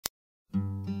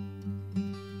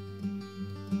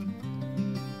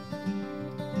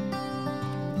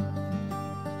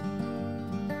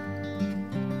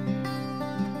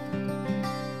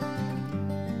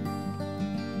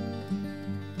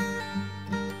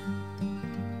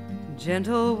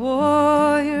Gentle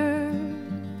warrior,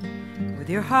 with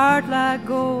your heart like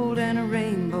gold and a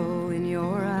rainbow in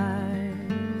your eyes.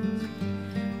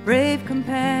 Brave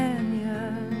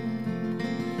companion,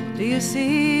 do you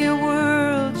see a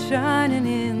world shining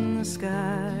in the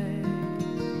sky?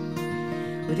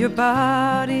 With your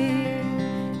body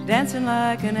dancing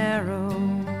like an arrow,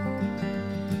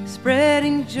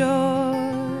 spreading joy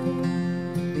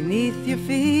beneath your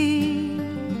feet,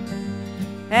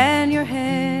 and your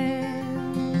hands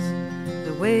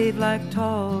that wave like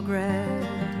tall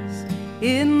grass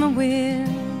in the wind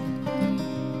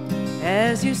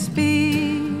as you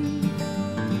speak,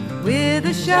 with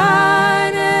the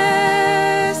shyness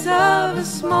of a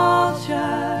small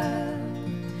child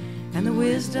and the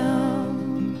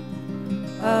wisdom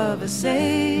of a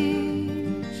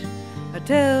sage. I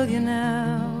tell you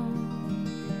now,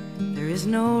 there is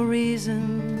no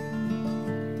reason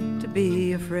to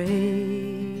be afraid.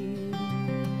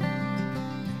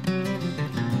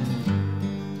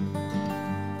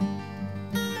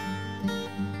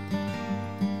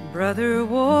 Brother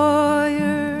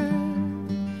warrior,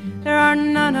 there are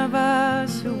none of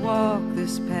us who walk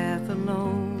this path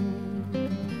alone.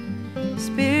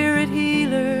 Spirit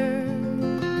healer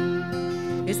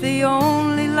is the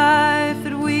only life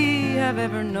that we have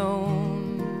ever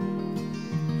known.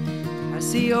 I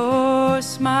see your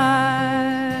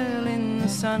smile in the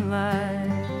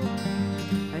sunlight,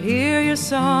 I hear your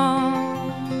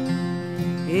song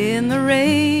in the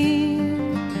rain,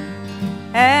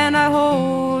 and I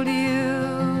hold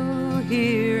you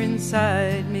here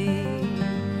inside me.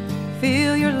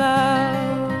 Feel your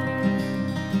love,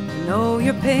 know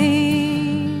your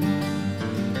pain.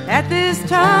 At this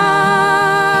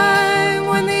time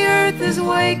when the earth is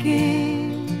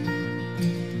waking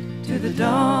to the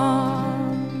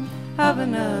dawn of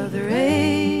another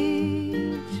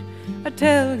age, I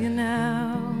tell you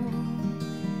now,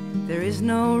 there is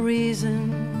no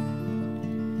reason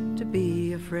to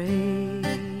be afraid.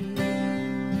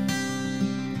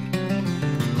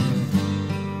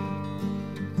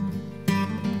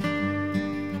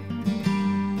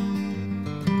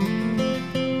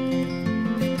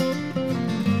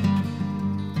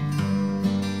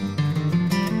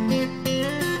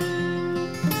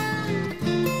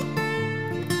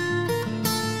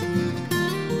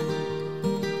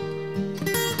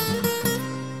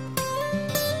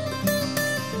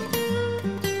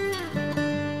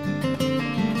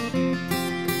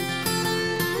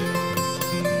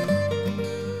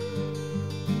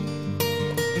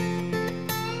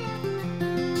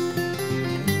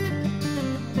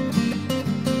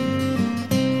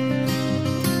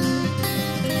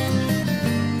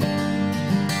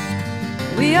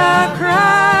 We are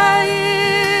crying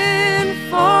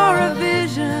for a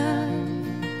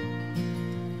vision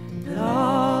that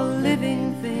all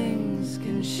living things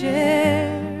can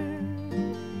share,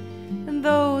 and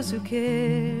those who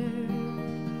care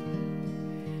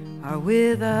are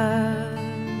with us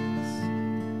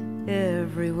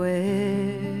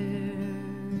everywhere.